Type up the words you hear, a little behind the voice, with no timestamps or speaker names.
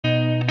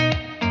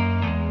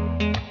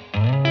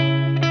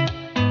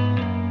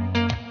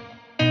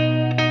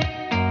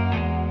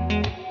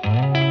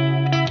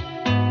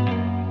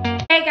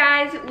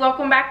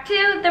back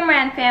to the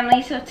Moran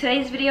family. So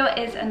today's video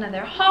is another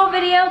haul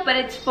video, but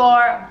it's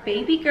for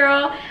baby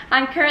girl.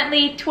 I'm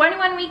currently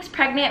 21 weeks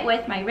pregnant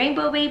with my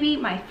rainbow baby,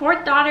 my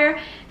fourth daughter.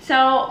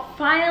 So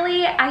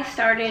finally I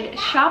started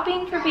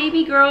shopping for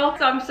baby girl.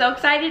 So I'm so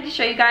excited to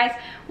show you guys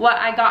what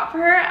I got for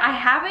her. I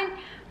haven't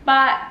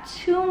bought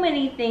too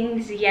many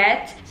things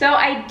yet. So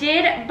I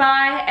did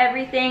buy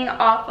everything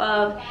off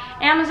of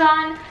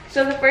Amazon.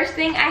 So the first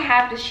thing I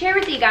have to share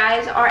with you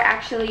guys are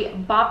actually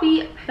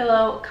boppy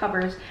pillow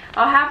covers.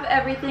 I'll have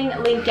everything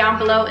linked down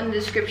below in the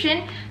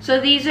description.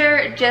 So these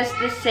are just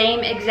the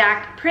same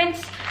exact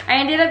prints. I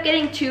ended up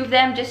getting 2 of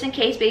them just in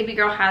case baby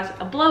girl has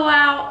a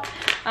blowout,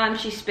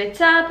 she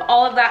spits up,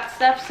 all of that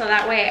stuff. So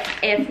that way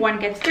if one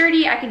gets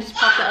dirty, I can just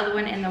pop the other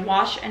one in the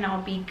wash and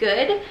I'll be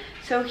good.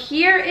 So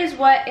here is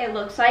what it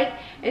looks like.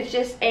 It's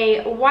just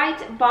a white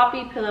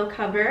boppy pillow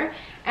cover,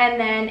 and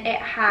then it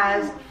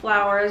has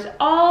flowers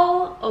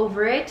all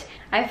over it.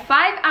 I have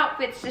 5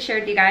 outfits to share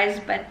with you guys,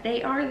 but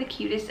they are the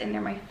cutest and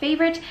they're my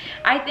favorite.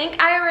 I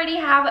think I already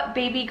have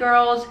baby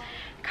girl's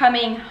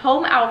coming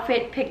home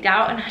outfit picked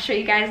out, and I'll show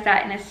you guys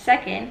that in a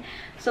second.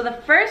 So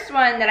the first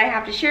one that I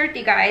have to share with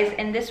you guys,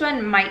 and this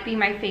one might be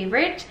my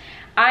favorite.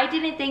 I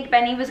didn't think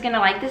Benny was gonna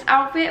like this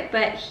outfit,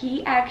 but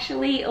he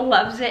actually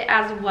loves it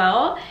as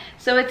well.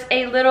 So it's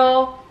a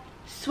little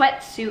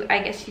sweatsuit,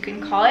 I guess you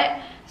can call it.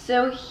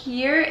 So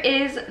here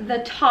is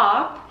the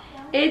top.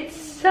 It's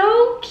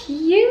so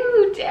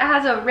cute. It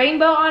has a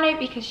rainbow on it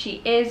because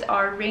she is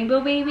our rainbow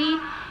baby.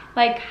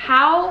 Like,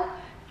 how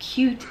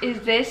cute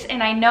is this?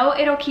 And I know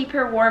it'll keep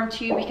her warm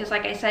too, because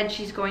like I said,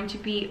 she's going to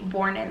be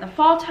born in the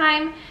fall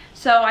time.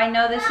 So I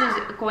know this is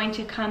going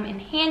to come in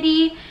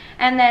handy.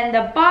 And then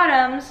the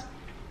bottoms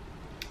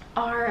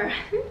are,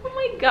 oh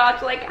my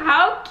gosh, like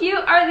how cute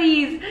are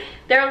these?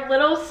 They're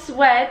little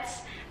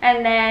sweats,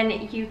 and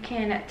then you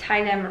can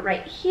tie them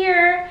right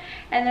here,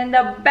 and then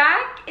the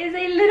back is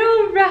a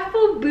little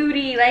ruffle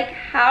booty. Like,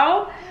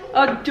 how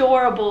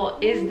adorable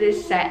is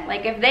this set?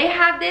 Like, if they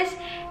had this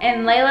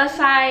in Layla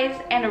size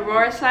and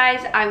Aurora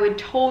size, I would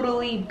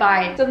totally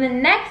buy it. So the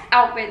next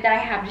outfit that I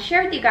have to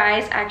share with you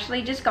guys, I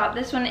actually just got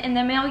this one in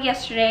the mail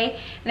yesterday,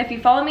 and if you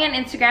follow me on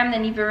Instagram,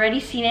 then you've already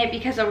seen it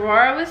because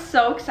Aurora was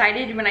so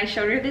excited when I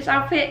showed her this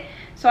outfit.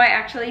 So I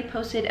actually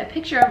posted a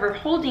picture of her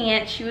holding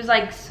it. She was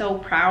like so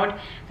proud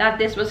that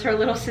this was her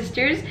little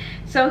sister's.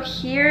 So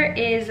here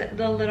is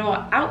the little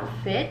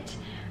outfit.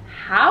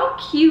 How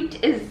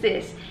cute is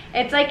this?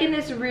 It's like in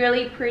this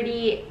really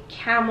pretty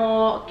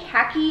camel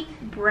khaki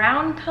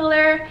brown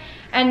color,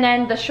 and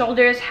then the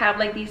shoulders have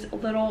like these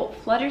little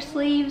flutter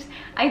sleeves.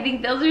 I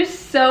think those are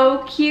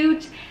so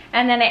cute.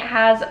 And then it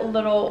has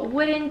little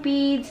wooden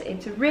beads.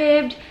 It's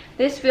ribbed.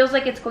 This feels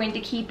like it's going to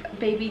keep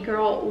baby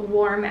girl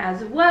warm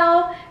as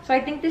well. So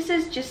I think this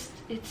is just,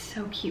 it's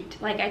so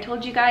cute. Like I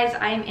told you guys,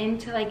 I'm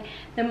into like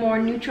the more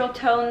neutral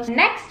tones.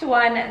 Next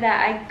one that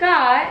I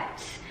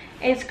got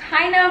is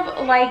kind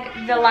of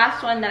like the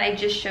last one that I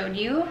just showed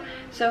you.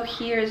 So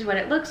here's what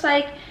it looks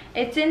like.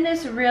 It's in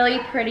this really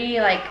pretty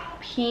like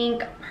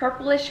pink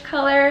purplish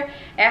color.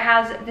 It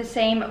has the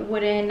same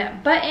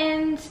wooden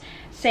buttons,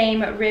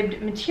 same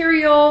ribbed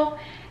material,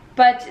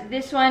 but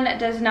this one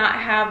does not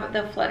have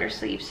the flutter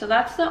sleeves. So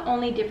that's the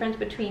only difference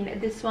between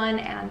this one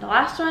and the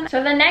last one.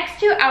 So the next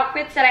 2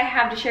 outfits that I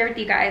have to share with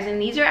you guys,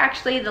 and these are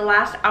actually the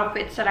last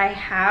outfits that I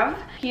have.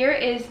 Here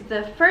is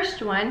the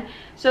first one.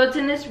 So it's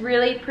in this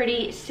really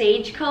pretty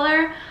sage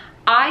color.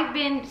 I've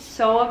been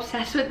so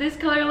obsessed with this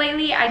color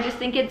lately. I just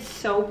think it's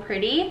so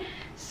pretty.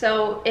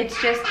 So it's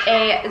just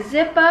a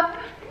zip up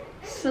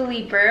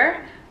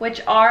sleeper,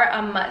 which are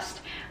a must.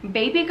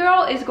 Baby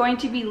girl is going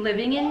to be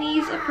living in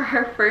these for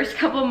her first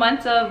couple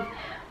months of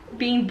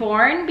being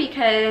born,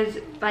 because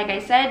like I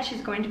said,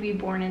 she's going to be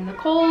born in the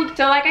cold.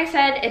 So like I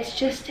said, it's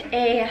just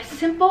a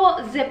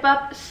simple zip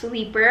up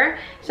sleeper.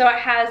 So it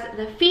has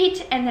the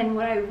feet, and then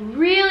what I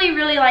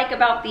really like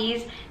about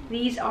these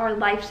are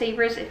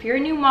lifesavers. If you're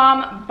a new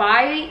mom,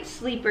 buy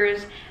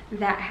sleepers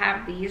that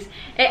have these.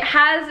 It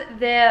has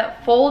the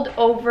fold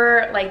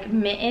over like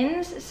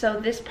mittens, so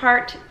this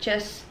part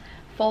just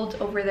folds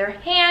over their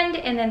hand,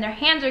 and then their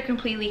hands are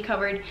completely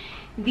covered.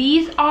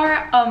 These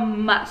are a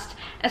must,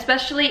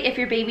 especially if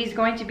your baby's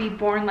going to be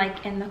born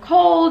like in the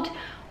cold,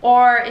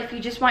 or if you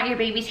just want your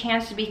baby's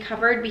hands to be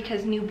covered,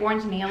 because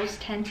newborns' nails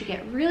tend to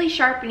get really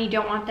sharp and you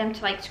don't want them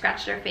to like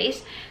scratch their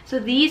face. So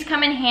these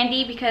come in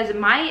handy, because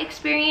my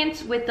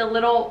experience with the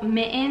little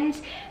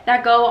mittens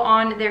that go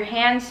on their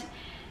hands,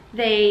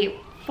 they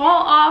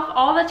fall off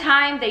all the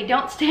time. They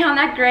don't stay on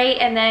that great,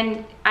 and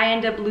then I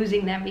end up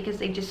losing them because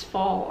they just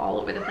fall all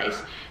over the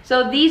place.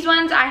 So these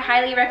ones I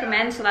highly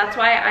recommend, so that's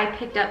why I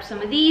picked up some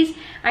of these.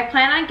 I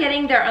plan on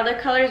getting their other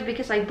colors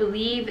because I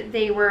believe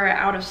they were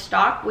out of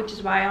stock, which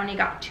is why I only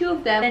got 2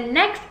 of them. The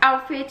next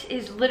outfit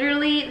is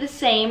literally the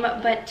same,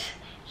 but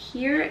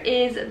here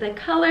is the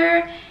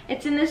color.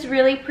 It's in this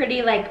really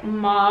pretty like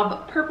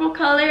mauve purple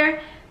color.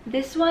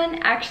 This one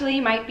actually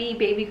might be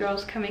baby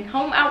girl's coming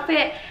home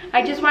outfit.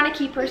 I just want to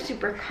keep her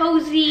super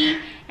cozy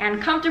and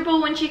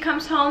comfortable when she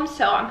comes home,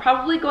 so I'm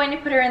probably going to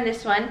put her in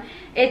this one.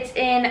 It's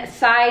in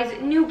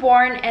size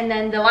newborn, and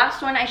then the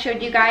last one I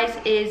showed you guys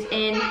is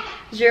in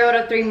 0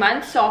 to 3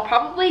 months, so I'll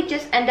probably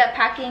just end up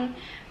packing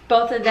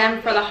both of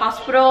them for the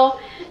hospital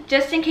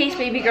just in case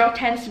baby girl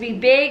tends to be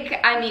big.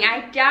 I mean,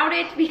 I doubt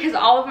it because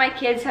all of my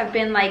kids have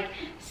been like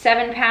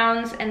 7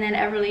 pounds, and then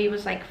Everly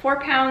was like 4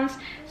 pounds.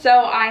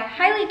 So I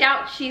highly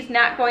doubt she's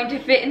not going to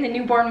fit in the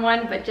newborn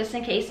one, but just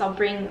in case I'll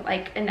bring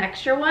like an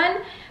extra one.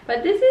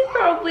 But this is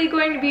probably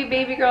going to be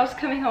baby girl's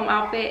coming home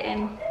outfit,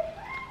 and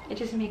it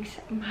just makes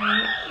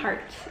my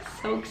heart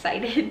so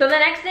excited. So the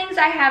next things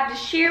I have to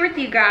share with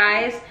you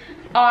guys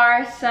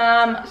are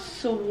some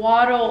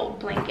swaddle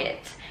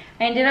blankets.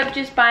 I ended up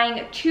just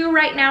buying 2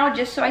 right now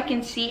just so I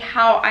can see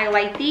how I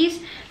like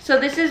these. So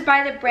this is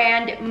by the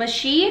brand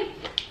Mushy.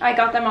 I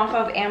got them off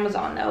of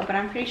Amazon though, but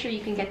I'm pretty sure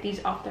you can get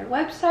these off their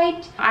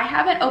website. I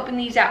haven't opened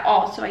these at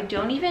all, so I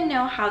don't even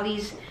know how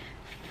these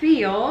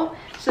feel.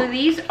 So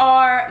these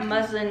are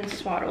muslin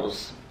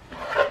swaddles.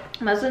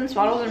 Muslin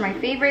swaddles are my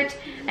favorite.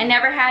 I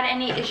never had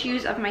any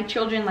issues of my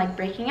children like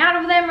breaking out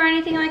of them or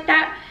anything like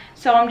that.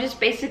 So I'm just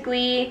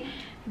basically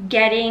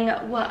getting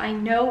what I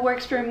know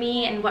works for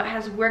me and what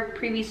has worked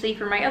previously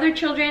for my other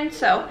children.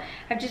 So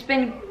I've just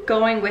been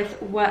going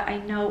with what I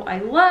know I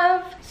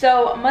love.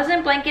 So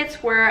muslin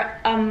blankets were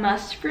a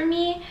must for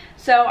me,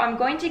 so I'm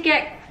going to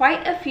get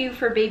quite a few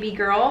for baby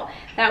girl.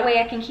 That way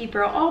I can keep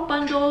her all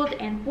bundled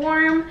and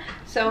warm.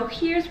 So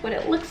here's what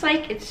it looks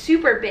like. It's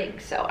super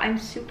big, so I'm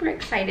super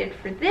excited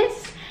for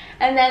this.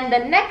 And then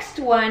the next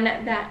one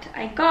that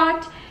I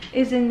got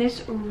is in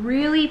this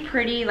really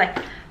pretty like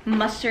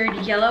mustard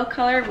yellow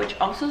color, which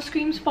also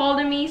screams fall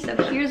to me. So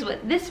here's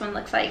what this one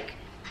looks like.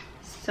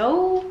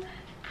 So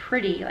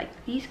pretty. Like,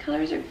 these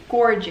colors are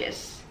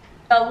gorgeous.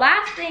 The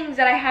last things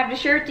that I have to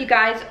share with you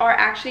guys are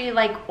actually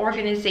like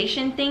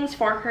organization things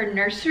for her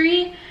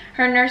nursery.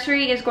 Her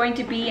nursery is going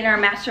to be in our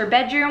master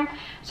bedroom,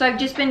 so I've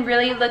just been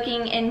really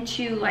looking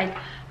into like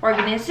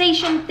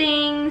organization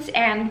things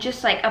and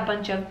just like a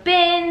bunch of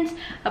bins,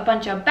 a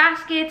bunch of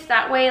baskets.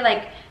 That way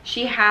like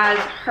she has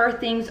her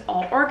things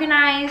all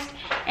organized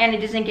and it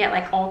doesn't get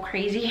like all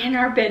crazy in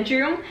our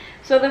bedroom.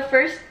 So the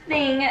first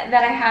thing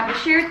that I have to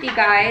share with you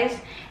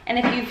guys, and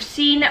if you've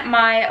seen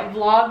my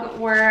vlog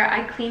where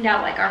I cleaned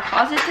out like our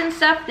closets and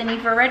stuff, then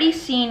you've already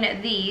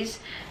seen these.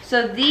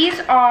 So these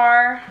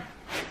are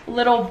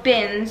little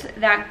bins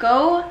that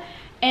go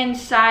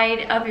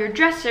inside of your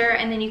dresser,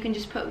 and then you can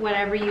just put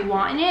whatever you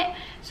want in it.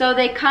 So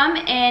they come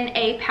in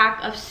a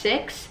pack of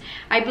 6.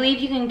 I believe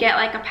you can get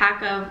like a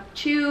pack of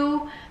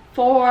 2,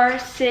 4,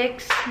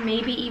 6,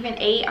 maybe even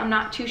 8. I'm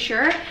not too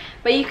sure,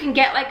 but you can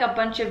get like a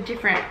bunch of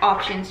different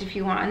options if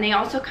you want. And they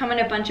also come in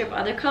a bunch of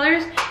other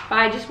colors, but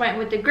I just went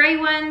with the gray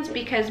ones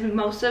because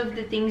most of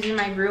the things in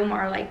my room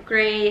are like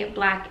gray,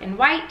 black, and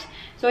white.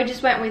 So I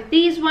just went with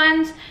these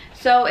ones.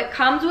 So it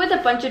comes with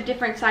a bunch of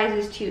different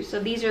sizes too. So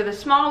these are the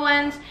small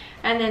ones,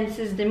 and then this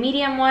is the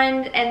medium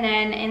one, and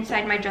then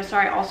inside my dresser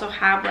I also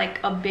have like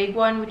a big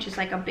one, which is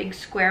like a big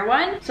square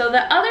one. So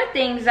the other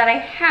things that I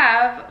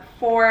have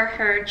for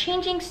her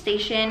changing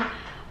station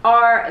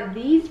are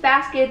these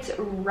baskets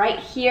right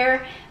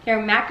here. They're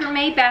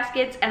macrame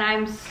baskets, and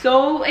I'm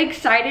so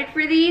excited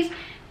for these.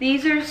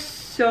 These are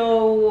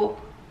so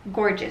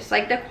gorgeous.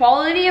 Like, the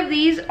quality of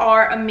these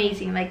are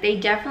amazing. Like, they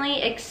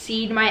definitely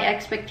exceed my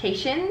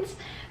expectations.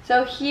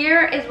 So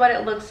here is what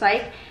it looks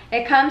like.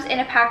 It comes in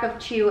a pack of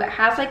 2. It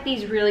has like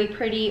these really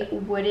pretty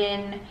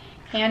wooden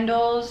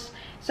handles.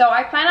 So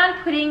I plan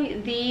on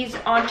putting these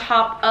on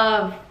top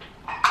of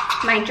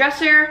my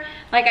dresser.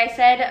 Like I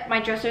said,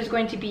 my dresser is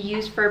going to be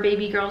used for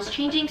baby girl's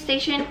changing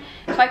station.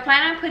 So I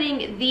plan on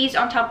putting these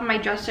on top of my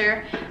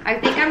dresser. I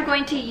think I'm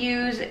going to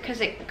use,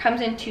 because it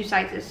comes in 2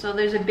 sizes. So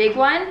there's a big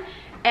one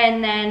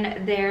and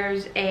then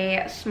there's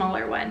a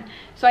smaller one.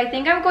 So I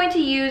think I'm going to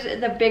use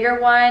the bigger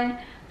one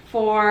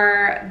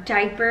for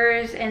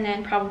diapers and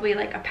then probably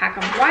like a pack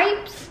of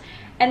wipes.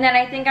 And then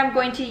I think I'm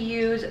going to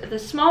use the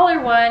smaller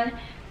one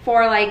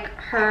for like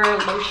her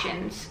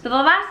lotions. So the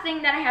last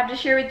thing that I have to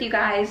share with you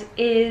guys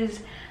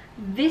is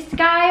this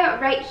guy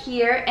right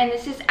here, and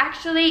this is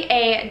actually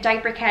a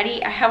diaper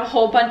caddy. I have a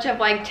whole bunch of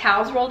like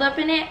towels rolled up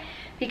in it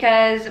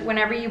because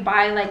whenever you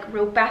buy like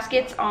rope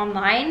baskets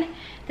online,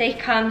 they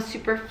come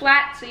super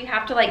flat, so you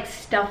have to like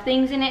stuff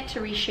things in it to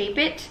reshape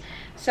it.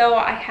 So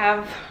I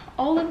have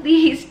all of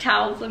these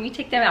towels. Let me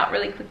take them out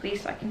really quickly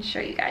so I can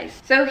show you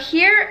guys. So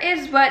here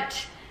is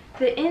what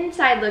the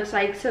inside looks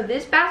like. So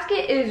this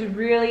basket is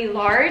really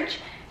large.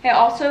 It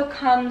also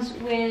comes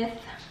with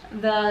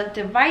the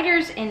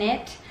dividers in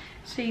it,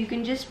 so you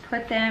can just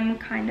put them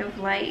kind of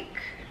like,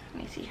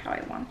 let me see how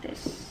I want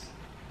this.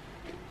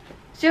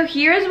 So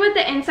here's what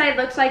the inside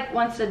looks like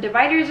once the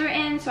dividers are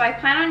in. So I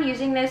plan on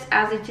using this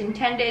as it's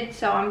intended.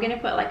 So I'm gonna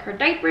put like her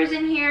diapers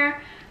in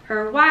here,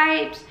 her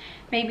wipes,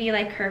 maybe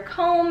like her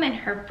comb and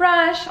her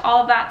brush,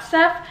 all of that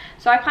stuff.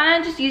 So I plan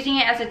on just using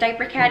it as a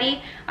diaper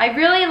caddy. I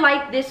really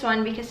like this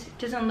one because it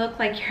doesn't look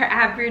like your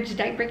average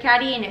diaper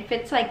caddy, and it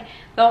fits like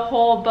the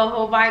whole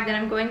boho vibe that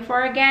I'm going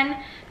for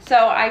again. So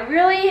I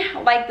really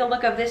like the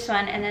look of this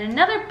one. And then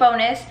another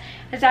bonus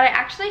is that it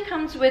actually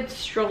comes with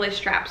stroller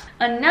straps.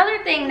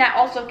 Another thing that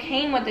also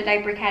came with the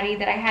diaper caddy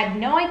that I had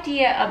no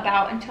idea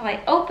about until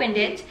I opened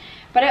it,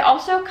 but it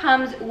also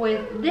comes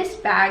with this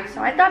bag,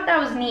 so I thought that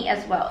was neat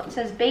as well. It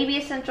says baby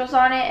essentials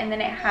on it, and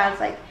then it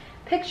has like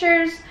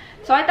pictures.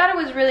 So I thought it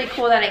was really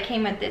cool that it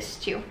came with this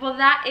too. Well,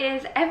 that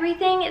is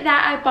everything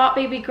that I bought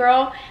baby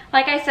girl.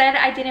 Like I said,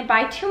 I didn't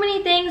buy too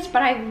many things,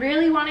 but I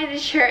really wanted to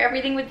share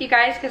everything with you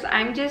guys because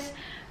I'm just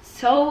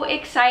so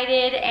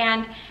excited,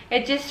 and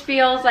it just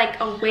feels like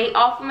a weight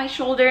off of my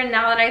shoulder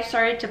now that I've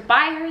started to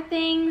buy her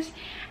things.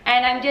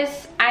 And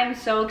I'm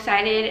so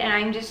excited, and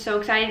I'm just so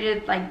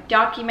excited to like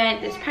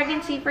document this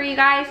pregnancy for you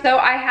guys. So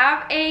I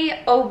have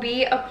a OB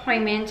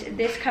appointment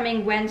this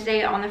coming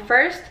Wednesday on the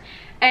 1st,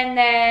 and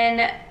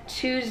then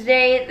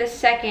Tuesday the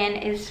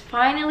 2nd is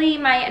finally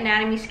my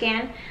anatomy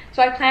scan.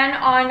 So I plan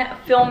on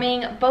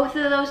filming both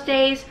of those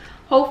days.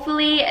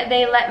 Hopefully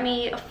they let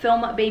me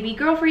film baby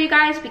girl for you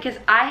guys because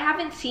I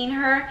haven't seen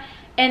her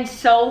in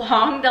so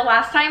long. The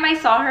last time I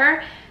saw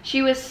her,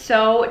 she was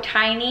so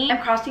tiny.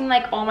 I'm crossing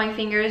like all my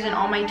fingers and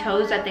all my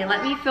toes that they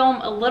let me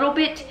film a little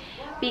bit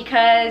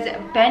because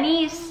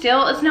Benny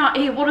still is not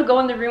able to go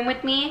in the room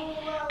with me,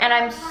 and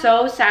I'm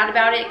so sad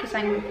about it because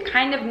I'm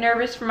kind of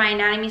nervous for my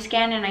anatomy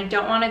scan and I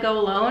don't want to go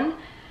alone.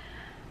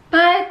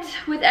 But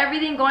with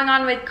everything going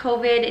on with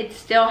COVID, it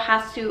still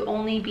has to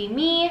only be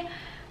me.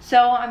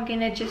 So I'm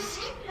gonna just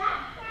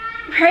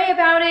pray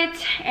about it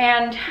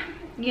and,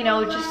 you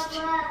know, just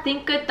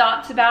think good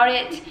thoughts about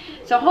it.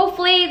 So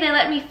hopefully they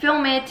let me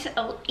film it,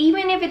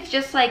 even if it's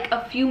just like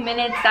a few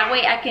minutes. That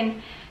way I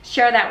can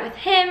share that with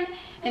him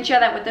and share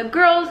that with the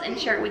girls and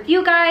share it with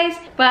you guys.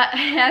 But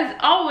as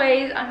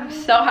always, I'm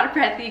so out of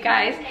breath, you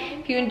guys.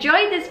 If you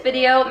enjoyed this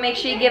video, make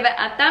sure you give it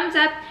a thumbs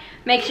up.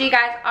 Make sure you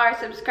guys are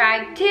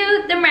subscribed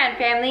to the Moran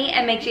family,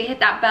 and make sure you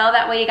hit that bell.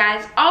 That way you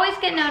guys always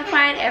get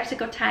notified every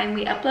single time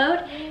we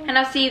upload. And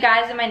I'll see you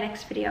guys in my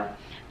next video.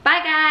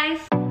 Bye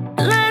guys.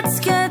 Let's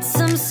get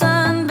some